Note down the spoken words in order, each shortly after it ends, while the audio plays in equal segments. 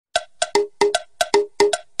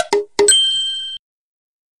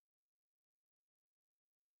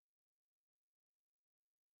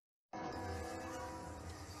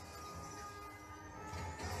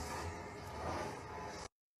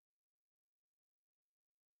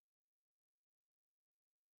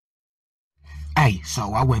Hey,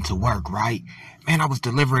 so I went to work, right? Man, I was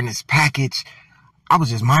delivering this package. I was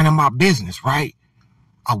just minding my business, right?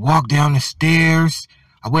 I walked down the stairs.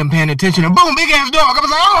 I wasn't paying attention, and boom, big ass dog. I was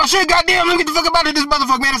like, oh shit, goddamn, let me get the fuck up out of this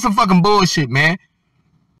motherfucker, man. That's some fucking bullshit, man.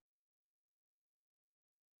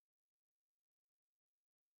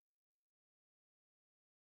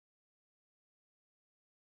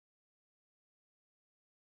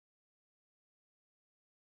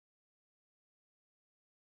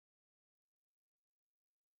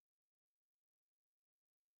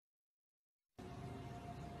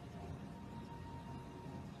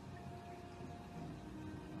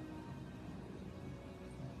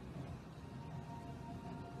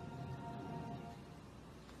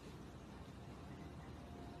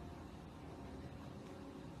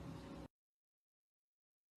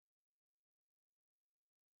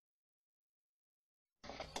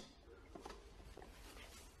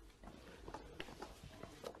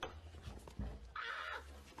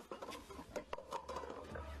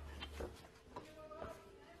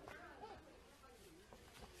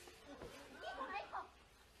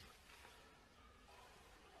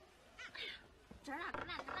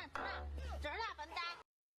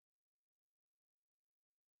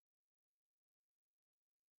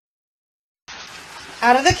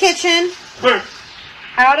 Out of the kitchen.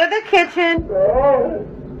 Out of the kitchen.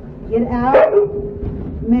 Get out,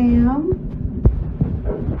 ma'am.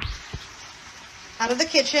 Out of the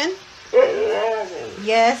kitchen.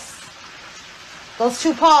 Yes. Those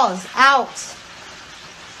two paws. Out.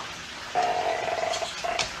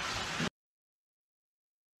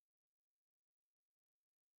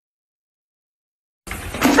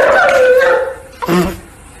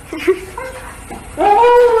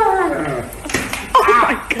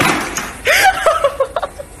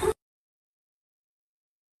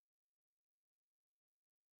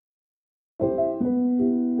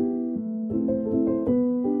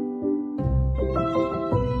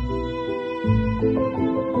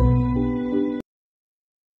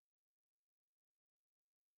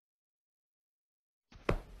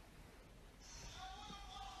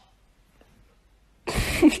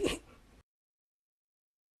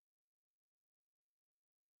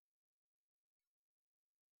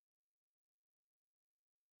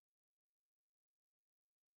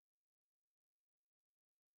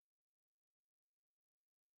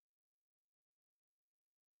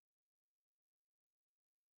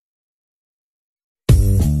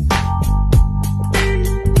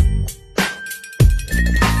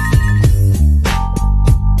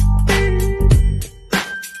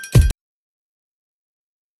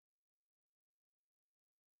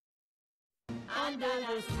 Under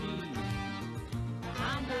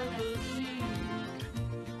the sea,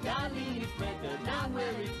 darling, it's better down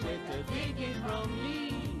where it's better, take it from me.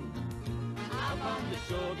 Up on the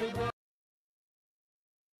shore, the world.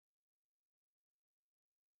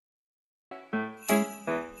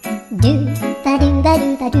 Do ba do ba do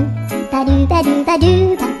ba do ba do ba do ba do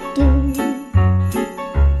ba do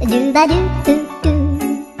do ba do do do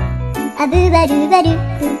a boo ba do ba do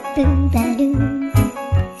boo boo ba do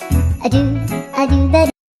a do ba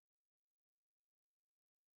do.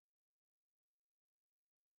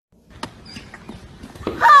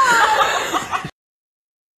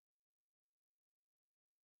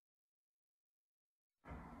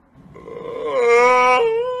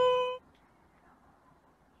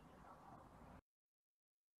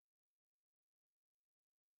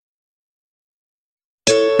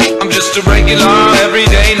 I'm just a regular,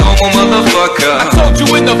 everyday, normal motherfucker. I told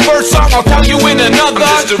you in the first song, I'll tell you in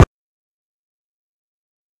another.